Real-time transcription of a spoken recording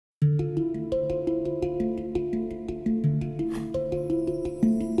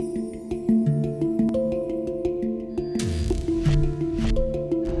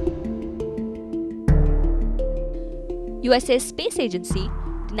USA's space agency,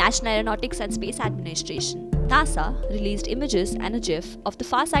 the National Aeronautics and Space Administration, NASA, released images and a GIF of the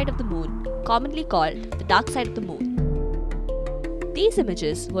far side of the moon, commonly called the dark side of the moon. These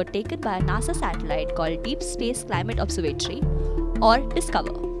images were taken by a NASA satellite called Deep Space Climate Observatory, or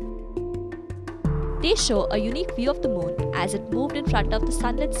DSCOVR. They show a unique view of the moon as it moved in front of the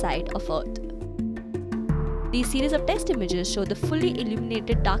sunlit side of Earth. These series of test images show the fully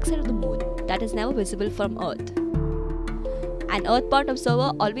illuminated dark side of the moon that is never visible from Earth. An Earth-bound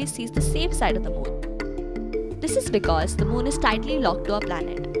observer always sees the same side of the moon. This is because the moon is tightly locked to our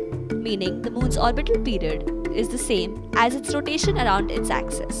planet, meaning the moon's orbital period is the same as its rotation around its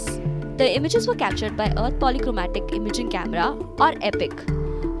axis. The images were captured by Earth Polychromatic Imaging Camera, or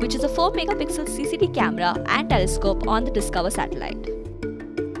EPIC, which is a 4-megapixel CCD camera and telescope on the DSCOVR satellite.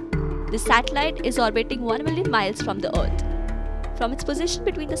 This satellite is orbiting 1 million miles from the Earth. From its position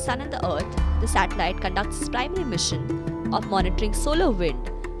between the Sun and the Earth, the satellite conducts its primary mission of monitoring solar wind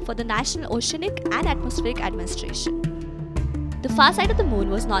for the National Oceanic and Atmospheric Administration. The far side of the moon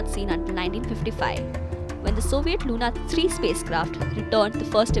was not seen until 1955, when the Soviet Luna 3 spacecraft returned the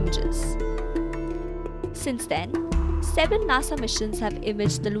first images. Since then, several NASA missions have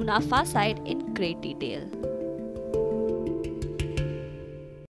imaged the lunar far side in great detail.